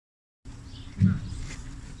بسم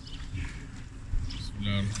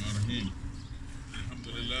الله الرحمن الرحيم. الحمد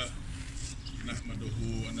لله نحمده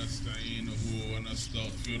ونستعينه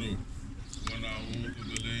ونستغفره ونعوذ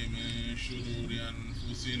بالله من شرور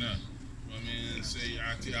أنفسنا ومن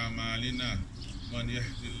سيئات أعمالنا. من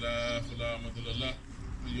يهد الله فلا مضل له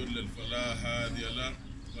ومن يضلل فلا هادي له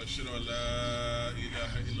وأشهد أن لا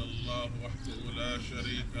إله إلا الله وحده لا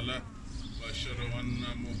شريك له وأشهد أن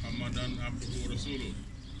محمدا عبده ورسوله.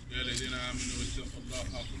 يا الذين آمنوا اتقوا الله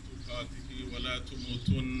حق تقاته ولا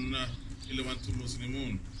تموتن إلا وأنتم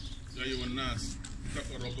مسلمون. يا أيها الناس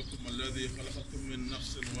اتقوا ربكم الذي خلقكم من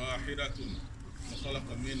نفس واحدة وخلق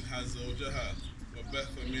منها زوجها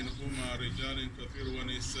وبث منهما رجالا كثيرا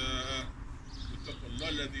ونساء. اتقوا الله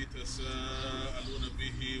الذي تساءلون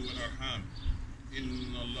به والأرحام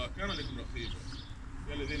إن الله كان لكم رقيبا.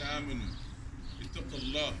 يا الذين آمنوا اتقوا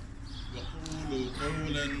الله وقولوا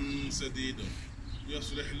قولا سديدا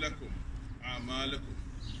يصلح لكم أعمالكم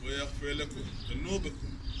ويغفر لكم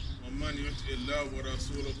ذنوبكم ومن يطع الله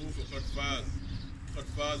ورسوله فقد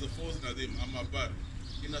فاز فوزا عظيما. أما بعد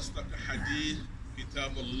إن أصدق حديث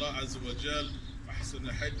كتاب الله عز وجل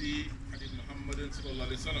وأحسن حديث محمد صلى الله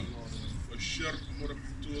عليه وسلم والشر أمور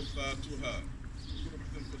محدثاتها كل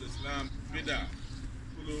محدث في الإسلام بدع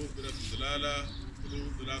كل بدعة ضلالة كل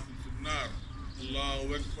ضلالة في النار.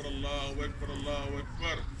 الله أكبر الله أكبر الله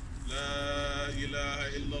أكبر لا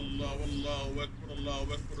إله إلا الله والله أكبر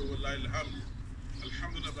الله أكبر ولله الحمد.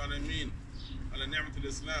 الحمد لله رب العالمين على نعمة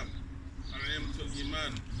الإسلام على نعمة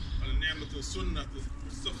الإيمان على نعمة السنة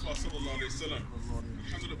المصطفى صلى الله عليه وسلم.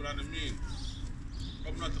 الحمد لله رب العالمين.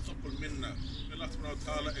 ربنا تقبل منا. May Allah subhanahu wa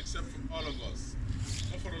ta'ala accept from all of us.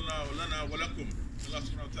 غفر الله لنا ولكم. May Allah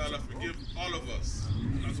subhanahu wa ta'ala forgive all of us.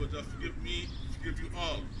 Allah subhanahu wa ta'ala forgive me, forgive you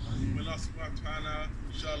all. May Allah subhanahu wa ta'ala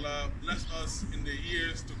inshallah bless us in the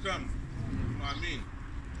years to come. Ameen.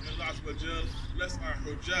 May Allah subhanahu wa ta'ala bless our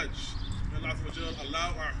hujjaj. May Allah subhanahu wa ta'ala allow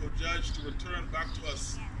our hujjaj to return back to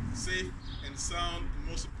us safe and sound, and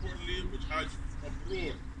most importantly with hajj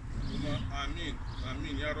abroad. Ameen.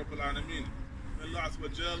 Ameen. Ya Rabbal Alameen. May Allah subhanahu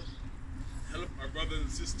wa ta'ala help our brothers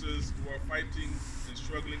and sisters who are fighting and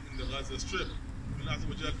struggling in the Gaza Strip. May Allah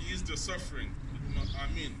subhanahu wa ta'ala ease their suffering.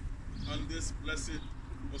 Ameen. On this blessed,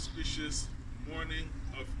 auspicious morning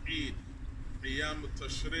of Eid, Ayyam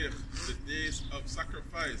Tashriq, the days of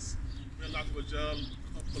sacrifice. May Allah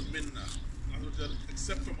minna,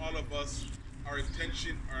 accept from all of us our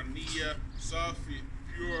intention, our niyyah, safi,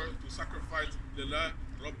 pure, to sacrifice Lillah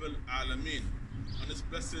Rabbil Alameen. On this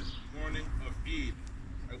blessed morning of Eid,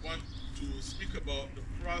 I want to speak about the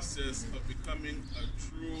process of becoming a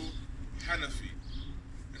true Hanafi.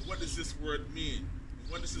 And what does this word mean?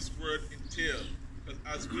 What does this word entail? Because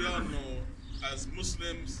as we all know, as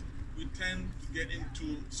Muslims, we tend to get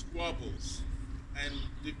into squabbles and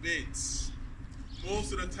debates,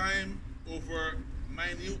 most of the time over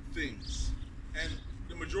minute things. And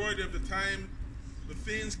the majority of the time, the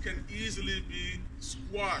things can easily be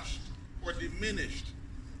squashed or diminished.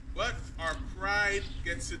 But our pride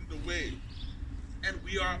gets in the way, and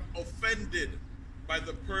we are offended by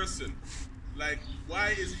the person. Like, why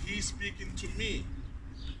is he speaking to me?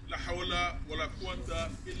 La hawla wa la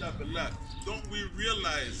quwwata illa billah. Don't we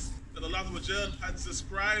realize that Allah has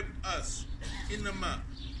described us, innama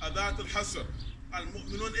adat al-hasr,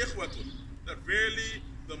 al-mu'minun ikhwatun, that verily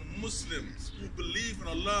the Muslims who believe in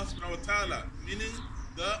Allah subhanahu wa ta'ala, meaning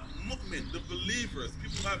the mu'min, the believers,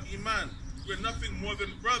 people who have iman, we're nothing more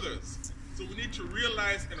than brothers. So we need to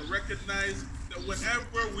realize and recognize that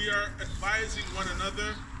whenever we are advising one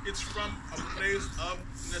another, it's from a place of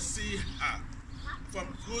nasiha, from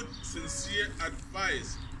good, sincere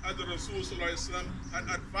advice, as the Rasul Sallallahu Alaihi Wasallam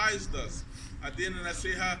had advised us. Adina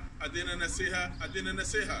nasiha, adina nasiha, adina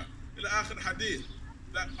nasiha. Ila akhir hadith,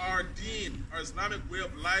 that our deen, our Islamic way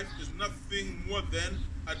of life is nothing more than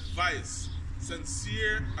advice,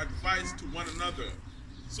 sincere advice to one another.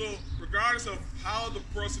 So regardless of how the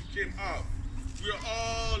person came off, we are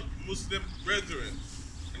all Muslim brethren,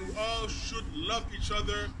 and we all should love each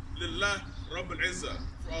other lillah Rabbil Izzah,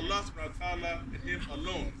 for Allah subhanahu wa ta'ala and Him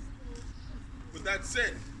alone. With that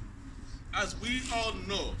said, as we all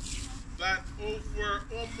know that over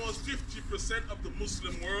almost 50% of the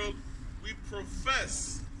Muslim world, we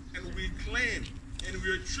profess and we claim and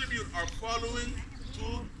we attribute our following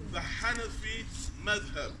to the Hanafi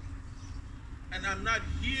madhab. And I'm not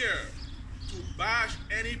here to bash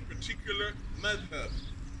any particular madhab,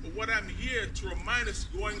 but what I'm here to remind us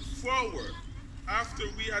going forward, after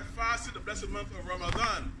we had fasted the blessed month of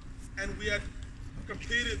Ramadan, and we had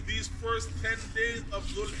completed these first 10 days of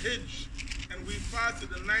Dhul Hijj, and we fasted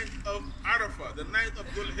the 9th of Arafah, the 9th of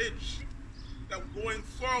Dhul Hijj, that going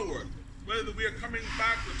forward, whether we are coming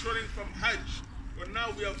back, returning from Hajj, or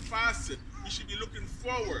now we have fasted, we should be looking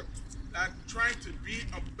forward and trying to be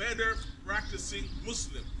a better practicing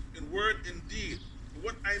Muslim in word and deed.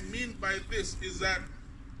 What I mean by this is that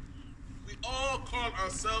we all call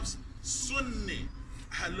ourselves Sunni,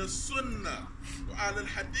 Ahl Sunnah, or Ahl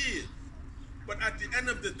Hadith. But at the end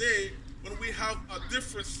of the day, when we have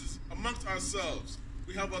differences amongst ourselves,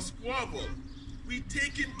 we have a squabble, we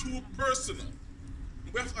take it too personal.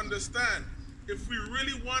 We have to understand, if we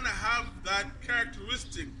really want to have that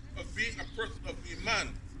characteristic of being a person of Iman,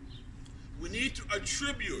 we need to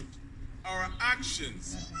attribute our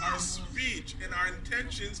actions, our speech, and our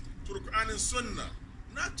intentions to the Quran and Sunnah,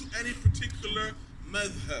 not to any particular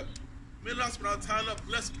madhab. May Allah subhanahu wa ta'ala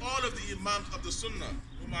bless all of the Imams of the Sunnah,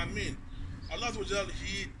 whom I mean. Allah,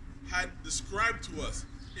 He had described to us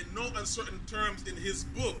in no uncertain terms in His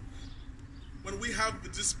book, when we have the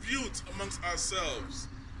disputes amongst ourselves,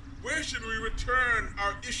 where should we return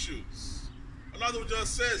our issues? Allah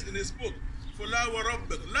says in His book, فَلَا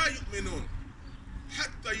وَرَبِّكَ لَا يُؤْمِنُونَ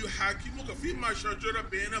حَتَّى يُحَاكِمُكَ فِي مَا شَجَرَ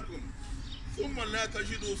بَيْنَكُمْ ثُمَّ لَا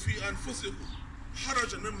تَجِدُوا فِي أَنفُسِكُمْ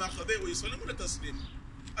حَرَجًا مِمَّا قَضَيْتُمْ وَيُسَلِّمُونَ تَسْلِيمًا.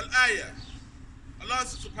 Al-Ayah. Allah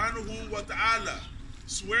subhanahu wa ta'ala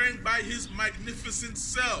swearing by His magnificent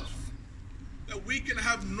self that we can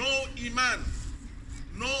have no iman,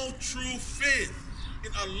 no true faith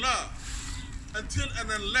in Allah until and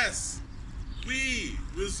unless we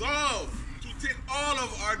resolve to take all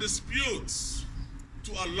of our disputes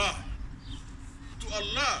to Allah,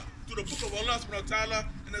 to the book of Allah subhanahu wa ta'ala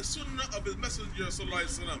and the sunnah of His Messenger sallallahu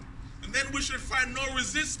alaihi wasallam. And then we should find no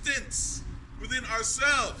resistance within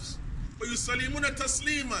ourselves. But yusallimuna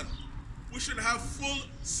tasliman. We should have full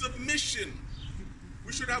submission.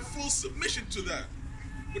 We should have full submission to that.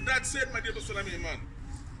 With that said, my dear Muslim Iman,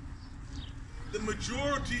 the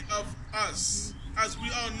majority of us, as we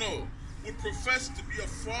all know, would profess to be a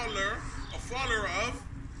follower of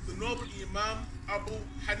the noble Imam Abu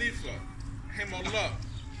Hanifa, rahimahullah,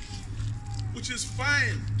 which is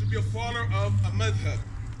fine to be a follower of a madhab.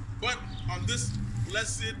 But on this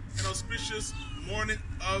blessed and auspicious morning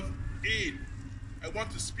of Eid, I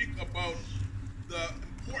want to speak about the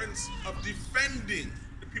importance of defending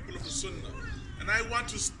the people of the Sunnah. And I want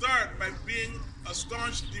to start by being a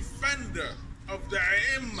staunch defender of the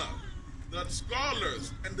A'immah, the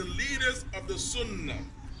scholars and the leaders of the Sunnah.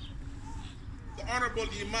 The honorable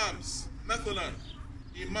Imams, Mathalan,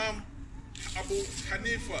 Imam Abu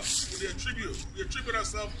Hanifa, we attribute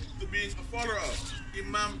ourselves to being a follower of.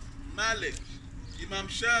 Imam Malik, Imam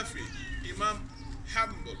Shafi, Imam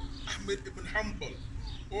Ahmed ibn Hanbal.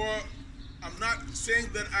 Or I'm not saying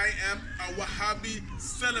that I am a Wahhabi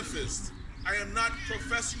Salafist. I am not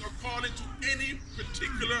professing or calling to any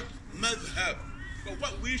particular madhab. But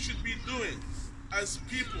what we should be doing as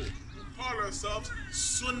people who call ourselves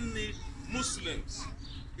Sunni Muslims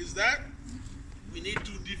is that we need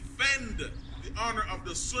to defend the honor of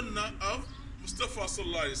the Sunnah of Mustafa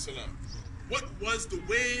sallallahu alaihi wasallam. What was the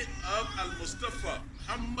way of Al-Mustafa,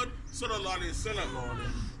 Muhammad sallallahu alaihi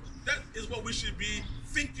wasallam? That is what we should be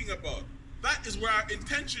thinking about. That is where our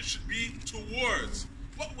intention should be towards.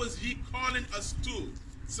 What was he calling us to?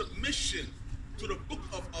 Submission to the book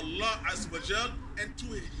of Allah Azza wa Jal and to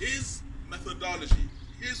His methodology,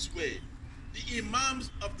 His way. The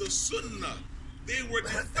Imams of the Sunnah, they were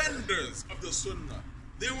defenders of the Sunnah.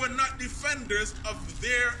 They were not defenders of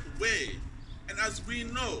their way. And as we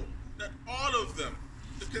know, that all of them,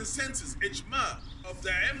 the consensus, ijma of the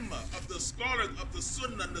A'immah, of the scholars of the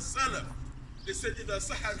Sunnah and the Salaf, they said, إِذَا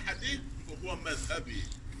صَحَ الْحَدِيث فَهُوَ مَذْهَبِي.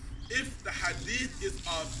 If the hadith is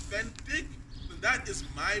authentic, then that is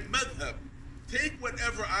my madhab. Take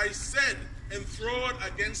whatever I said and throw it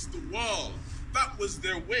against the wall. That was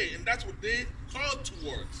their way, and that's what they called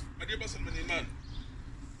towards. My dear Muslim Iman,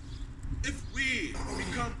 if we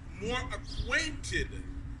become more acquainted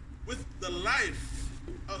with the life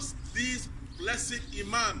of these blessed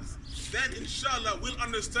Imams, then inshallah we'll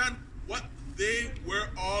understand what they were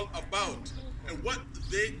all about and what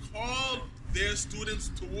they called their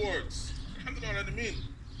students towards. Alhamdulillah,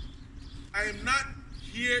 I am not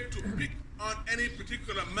here to pick on any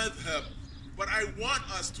particular madhab, but I want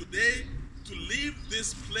us today to leave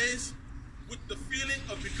this place with the feeling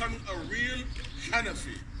of becoming a real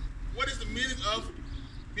Hanafi. What is the meaning of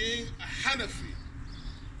being a Hanafi?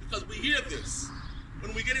 Because we hear this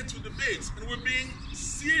when we get into debates, and we're being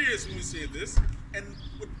serious when we say this, and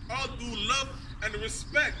with all due love and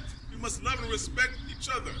respect, we must love and respect each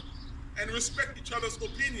other and respect each other's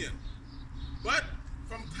opinion. But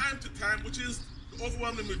from time to time, which is the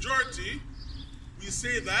overwhelming majority, we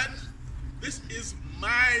say that this is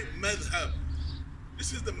my madhab.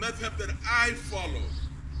 This is the madhab that I follow.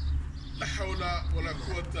 La hawla wa la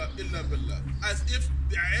quwwata illa billah. As if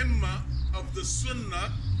the Aimma of the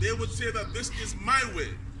Sunnah, they would say that this is my way.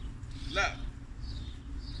 La.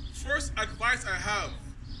 First advice I have,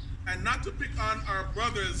 and not to pick on our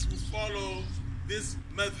brothers who follow this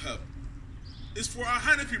madhab, is for our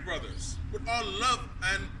Hanafi brothers, with all love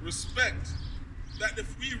and respect, that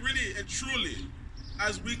if we really and truly,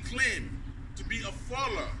 as we claim to be a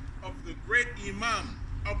follower of the great Imam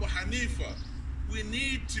Abu Hanifa, we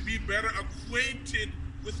need to be better acquainted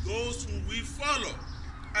with those who we follow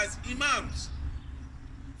as Imams.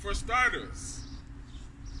 For starters,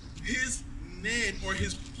 his name or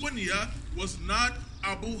his kunya was not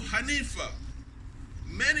Abu Hanifa.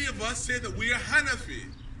 Many of us say that we are Hanafi,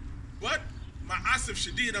 but ma'asif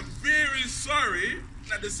shadid, I'm very sorry,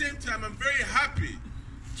 and at the same time I'm very happy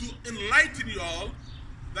to enlighten you all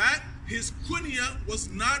that his kunya was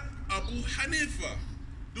not Abu Hanifa,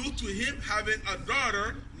 due to him having a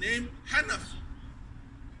daughter named Hanafi.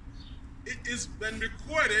 It has been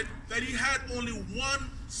recorded that he had only one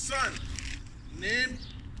son named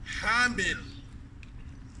Hamid.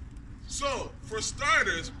 So, for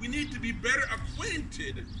starters, we need to be better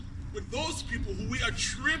acquainted with those people who we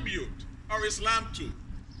attribute our Islam to.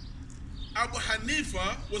 Abu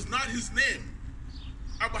Hanifa was not his name.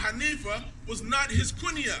 Abu Hanifa was not his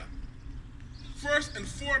kunya. First and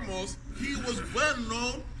foremost, he was well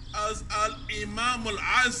known as Al-Imam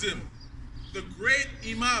Al-Azim, the great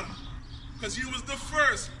Imam, because he was the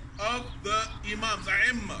first of the Imams,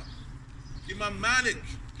 A'imma. Imam Malik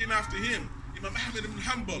came after him, Imam Ahmad ibn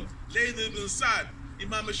Hanbal, Layth ibn Sa'd,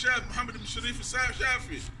 Imam Shafi, Muhammad ibn Sharif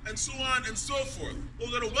Shafi, and so on and so forth.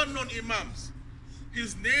 Those are the well-known Imams.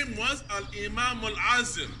 His name was Al-Imam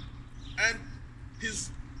Al-Azim, and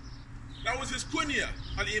that was his kunya,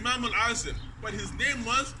 Al-Imam Al-Azim. But his name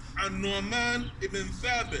was An-Nu'man ibn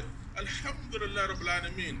Thabit. Alhamdulillah Rabbil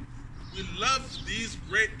Alameen. We love these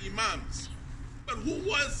great Imams. But who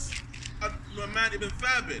was An-Nu'man ibn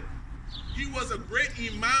Thabit? He was a great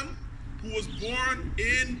Imam who was born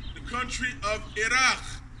in the country of Iraq.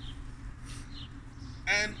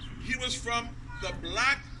 And he was from the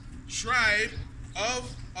black tribe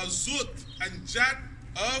of Azut and Jat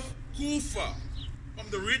of Kufa,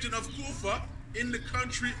 from the region of Kufa in the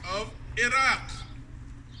country of Iraq.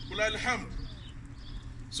 Alhamd.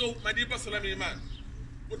 So, my dear Salam Iman,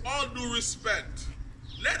 with all due respect,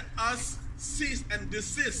 let us cease and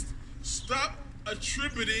desist. Stop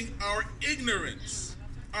attributing our ignorance,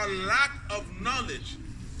 our lack of knowledge,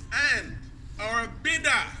 and our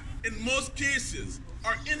bid'ah, in most cases,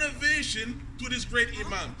 our innovation to these great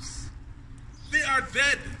Imams. They are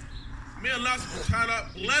dead. May Allah subhanahu wa ta'ala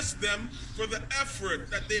bless them for the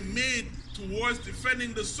effort that they made towards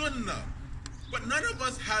defending the Sunnah. But none of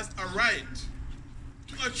us has a right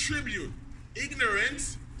to attribute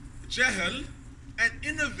ignorance, jahl, and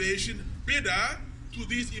innovation, bid'ah, to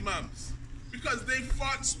these Imams, because they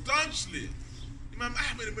fought staunchly. Imam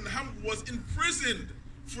Ahmad ibn Hanbal was imprisoned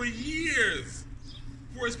for years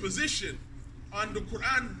for his position on the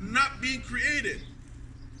Quran not being created.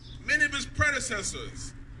 Many of his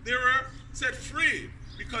predecessors, they were set free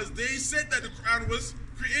because they said that the Quran was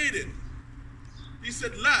created. He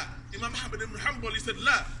said, La. Imam Ahmad ibn Hanbal, he said,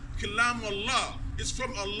 La. Kalam Allah. It's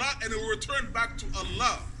from Allah and it will return back to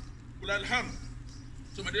Allah. Well, alhamd.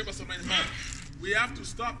 So, my dear Imam, we have to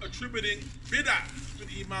stop attributing bid'ah to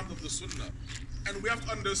the Imams of the Sunnah. And we have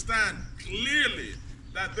to understand clearly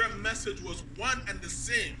that their message was one and the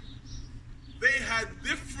same. They had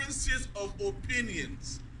differences of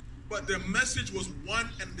opinions, but their message was one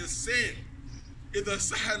and the same. إِذَا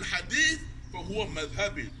صَحَ الْحَدِيث فَهُوَ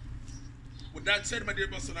مَذْهَبِ. With that said, my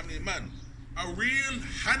dear Salam Iman, a real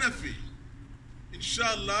Hanafi,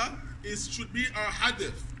 inshallah, should be our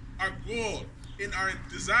hadith, our goal, in our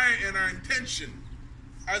desire and our intention.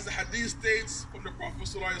 As the hadith states from the Prophet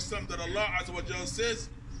ﷺ, that Allah Azza wa Jalla says,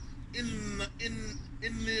 Inni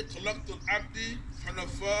khalaqtul abdi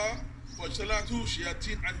hanafa fajtalatu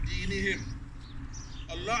shayatin an dinihim.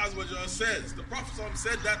 Allah Azza wa Jalla says, the Prophet ﷺ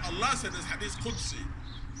said that Allah said in this hadith Qudsi,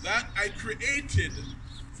 that I created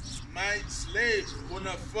my slaves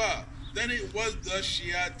hunafa. Then it was the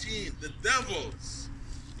shayateen, the devils,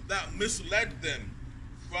 that misled them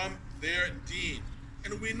from their deen.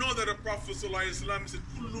 And we know that the Prophet ﷺ said,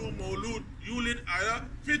 Kullu mawlud yulid ala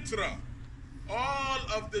fitra. All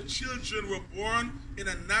of the children were born in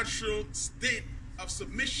a natural state of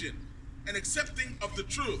submission and accepting of the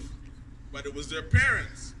truth. But it was their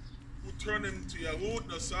parents who turned them to Yahud,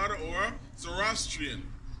 Nasara, or Zoroastrian.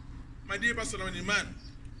 My dear Basalam Iman,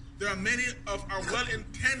 there are many of our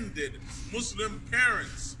well-intended Muslim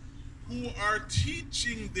parents who are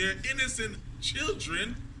teaching their innocent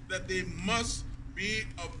children that they must be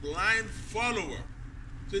a blind follower.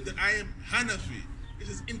 Say that I am Hanafi. This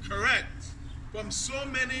is incorrect from so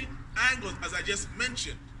many angles, as I just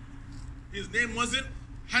mentioned. His name wasn't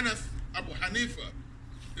Abu Hanifa.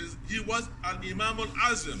 He was an Imam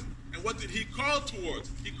al-Azm. And what did he call towards?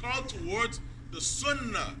 He called towards the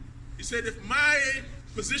Sunnah. He said, if my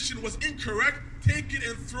position was incorrect, take it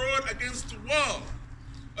and throw it against the wall.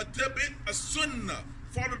 A Sunnah.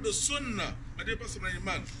 Follow the Sunnah.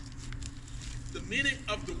 The meaning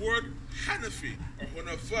of the word Hanafi or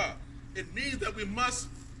Hunafa, it means that we must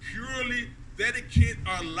purely dedicate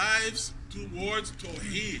our lives towards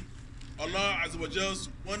Tawheed, Allah Azza wa Jall's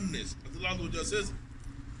oneness. As Allah Azza wa Jalla says,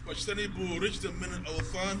 وَاجْتَنِبُوا رِجْتًا مِنَ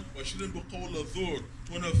الْأَوْثَانِ وَاجْتَنِبُوا قَوْلَ الزُّورِ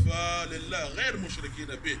حُنَفَاءَ لِلَّهِ غَيْرَ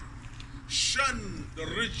مُشْرِكِينَ بِهِ. Shun the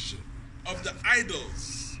rich of the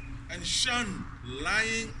idols and shun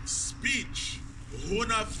lying speech.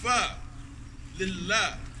 Hunafa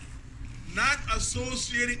lillah, not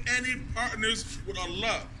associating any partners with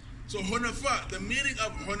Allah. So Hunafa, the meaning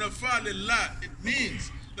of Hunafa lillah, it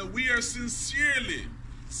means that we are sincerely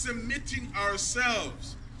submitting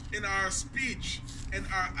ourselves in our speech and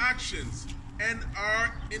our actions and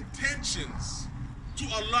our intentions to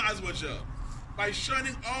Allah Azza wa Jal by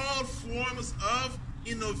shunning all forms of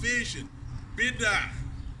innovation, bid'ah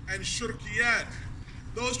and shirkiyat,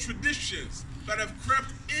 those traditions that have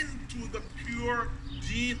crept into the pure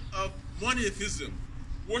deen of monotheism,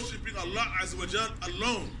 worshiping Allah Azza wa Jal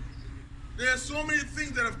alone. There are so many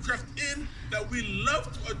things that have crept in that we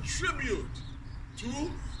love to attribute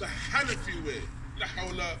to the Hanafi way, la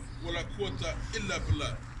hawla wa la quwwata illa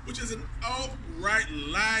billah, which is an outright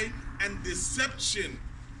lie and deception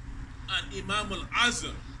on Imam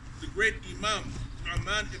al-Azm, the great Imam,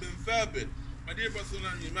 Nu'man ibn Thabit. My dear brothers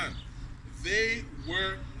and Imam, they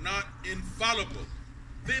were not infallible.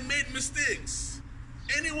 They made mistakes.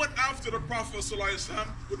 Anyone after the Prophet ﷺ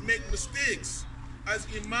would make mistakes. As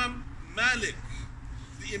Imam Malik,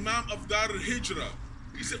 the Imam of Dar al-Hijrah,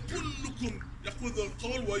 he said, كُلُّكُمْ يَخُذُ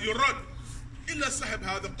الْقَوْلُ وَيُرَدْ إِلَّا صَاحِبْ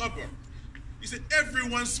هَذَا الْقَبْرِ. He said,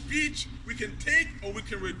 everyone's speech we can take or we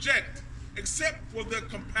can reject, except for the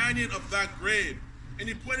companion of that grave. And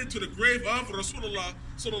he pointed to the grave of Rasulullah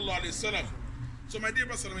sallallahu alaihi wasallam. So my dear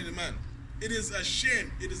brother, it is a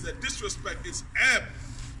shame, it is a disrespect, it's apt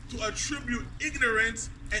to attribute ignorance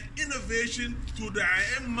and innovation to the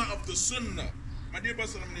A'immah of the Sunnah. My dear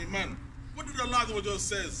brother, what did Allah Azza wa Jalla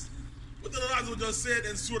says? What did Allah Azza wa Jalla say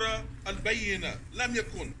in Surah Al-Bayyinah? لم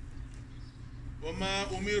يكن وما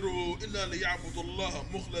أمروا إلا ليعبدوا الله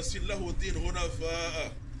مخلصين له الدين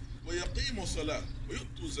هنفاء ويقيموا الصلاة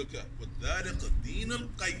ويؤتوا الزكاة وذلك الدين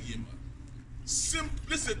القيم.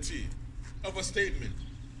 Simplicity of a statement,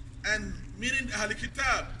 and meaning the Ahl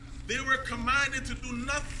Kitab, they were commanded to do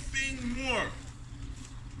nothing more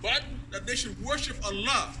but that they should worship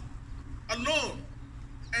Allah alone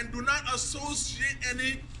and do not associate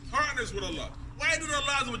any partners with Allah. Why did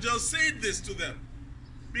Allah say this to them?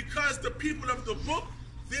 Because the people of the book,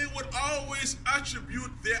 they would always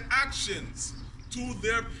attribute their actions to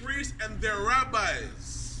their priests and their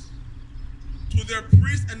rabbis. To their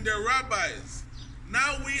priests and their rabbis.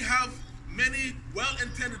 Now we have many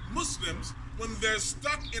well-intended Muslims, when they're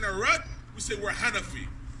stuck in a rut, we say we're Hanafi.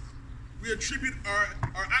 We attribute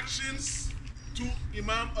our actions to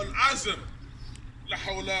Imam al-Azm. La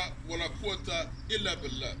hawla wa la quwwata illa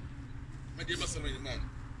billah. My dear Muslim Imam,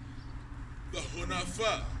 the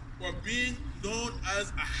Hunafa, or being known as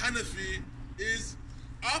a Hanafi, is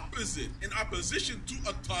opposite, in opposition to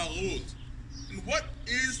a Taghut. And what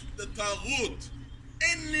is the Taghut?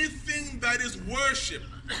 Anything that is worship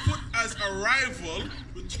put as a rival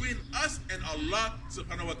between us and Allah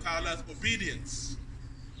subhanahu wa ta'ala's obedience.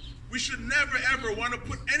 We should never ever want to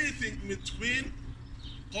put anything in between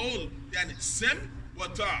qawl, yani sim wa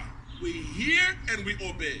ta'. We hear and we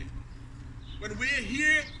obey. When we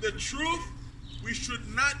hear the truth, we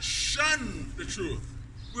should not shun the truth.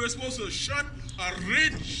 We're supposed to shun a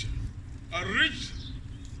ridge.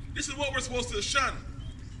 This is what we're supposed to shun.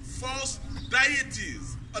 False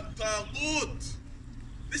deities, a taghut.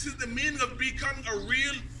 This is the meaning of becoming a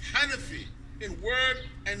real Hanafi in word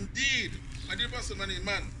and deed. My dear Pastor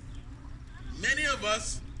Iman, many of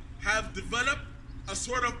us have developed a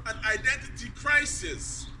sort of an identity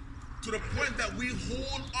crisis to the point that we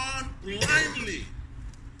hold on blindly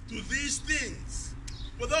to these things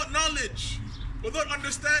without knowledge, without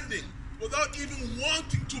understanding, without even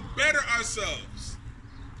wanting to better ourselves.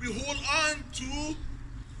 We hold on to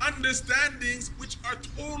understandings which are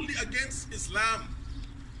totally against Islam.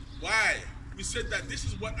 Why? We said that this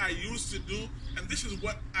is what I used to do, and this is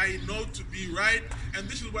what I know to be right, and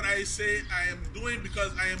this is what I say I am doing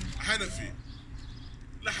because I am Hanafi.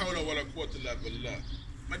 La hawla wa la quwwata illa billah.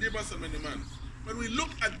 My dear brothers and men, when we look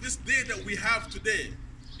at this day that we have today,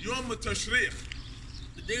 Yom Tashriq,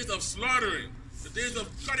 the days of slaughtering, the days of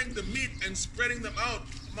cutting the meat and spreading them out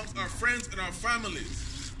amongst our friends and our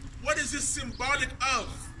families, what is this symbolic of?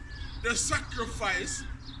 The sacrifice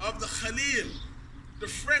of the Khalil, the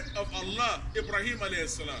friend of Allah, Ibrahim alayhi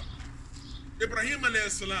salam. Ibrahim alayhi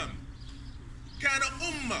salam, kana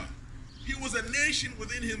ummah. He was a nation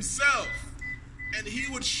within himself, and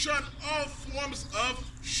he would shun all forms of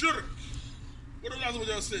shirk. What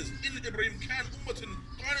Allah says, "In Ibrahim kan ummatan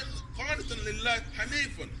qanitan lillah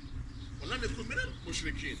hanifan, wa lam yakun min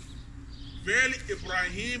al-mushrikeen." Verily,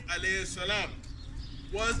 Ibrahim alayhi salam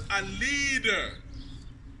was a leader,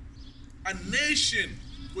 a nation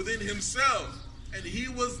within himself, and he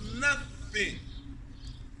was nothing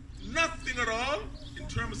at all in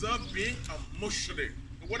terms of being a mushrik.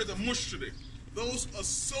 And what is a mushrik? Those who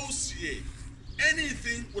associate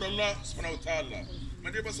anything with Allah subhanahu wa ta'ala. My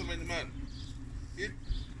dear brothers and man, it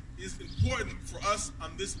is important for us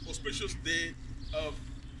on this auspicious day of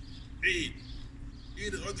Eiid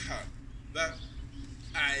Kutbah, that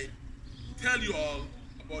I tell you all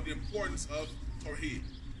about the importance of Tawheed.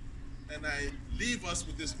 And I leave us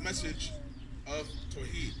with this message of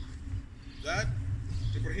Tawheed, that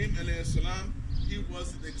Ibrahim alayhi salam, he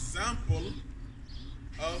was an example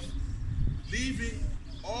of leaving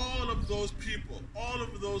all of those people, all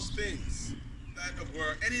of those things that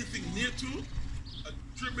were anything near to,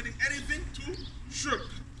 attributing anything to shirk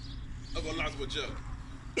of Allah Azza wa Jal.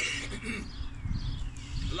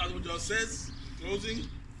 Allah Azza wa Jal says, closing,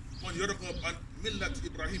 "Man yarqab an millat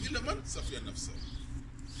Ibrahim illa man safiya nafsah."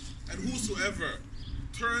 And whosoever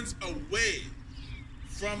turns away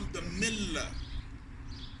from the millah,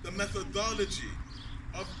 the methodology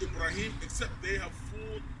of Ibrahim, except they have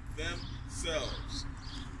fooled themselves.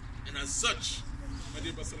 And as such, my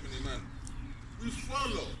dear brothers and man, we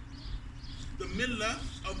follow the millah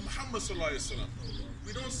of Muhammad sallallahu alaihi wasallam.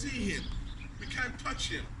 We don't see him, we can't touch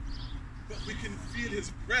him, but we can feel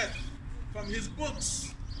his breath from his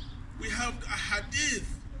books. We have the hadith,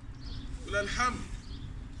 alhamd.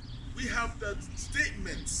 We have the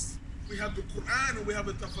statements, we have the Quran, and we have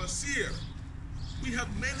the tafsir. We have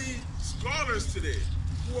many scholars today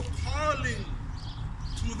who are calling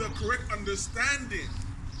to the correct understanding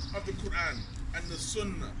of the Quran and the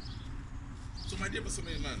Sunnah. So my dear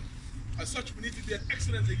man, as such, we need to be an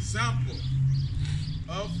excellent example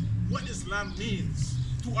of what Islam means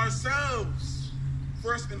to ourselves.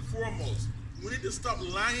 First and foremost, we need to stop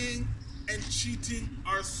lying and cheating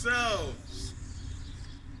ourselves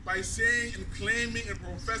by saying and claiming and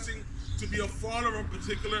professing to be a follower of a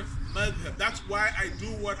particular madhab. That's why I do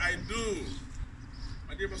what I do.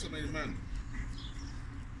 My dear man,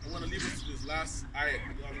 I want to leave us to this last ayat.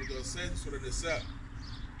 Allah said, Surah Nisa,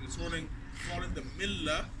 concerning following the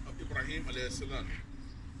millah of Ibrahim alayhi salam.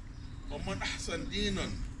 وَمَنْ أَحْسَنْ دِينًا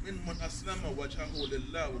مِنْ مَنْ أَسْلَمَ وَجْهَهُ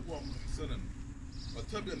لِلَّهِ وَهُوَ مُحْسِنٌ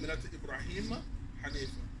وَاتَّبَعَ مِلَّةَ إِبْرَاهِيمَ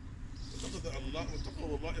حَنِيفًا وَاتَّخَذَ اللَّهُ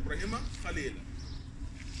إِبْرَاهِيمَ خَلِيلًا.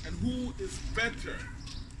 And who is better?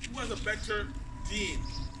 Who has a better deen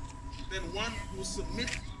than one who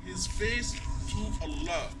submits his face to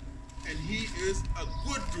Allah, and he is a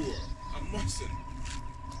good doer, a muhsin,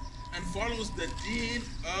 and follows the deen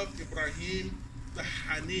of Ibrahim, the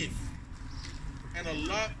Hanif. And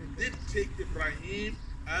Allah did take Ibrahim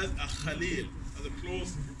as a Khalil, as a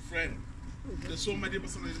close friend. And so, my dear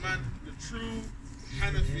man, the true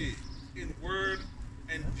Hanafi in word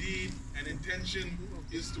and deed and intention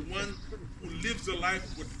is the one who lives a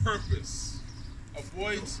life with purpose,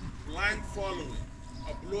 avoids blind following,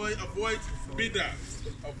 avoids bid'ah,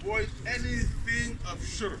 avoids anything of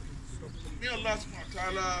shirk. May Allah subhanahu wa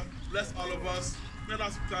ta'ala bless all of us. May Allah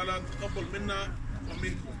subhanahu wa ta'ala taqabbal minna wa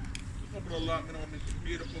minkum. تقبل الله منا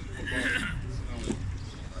ومنكم.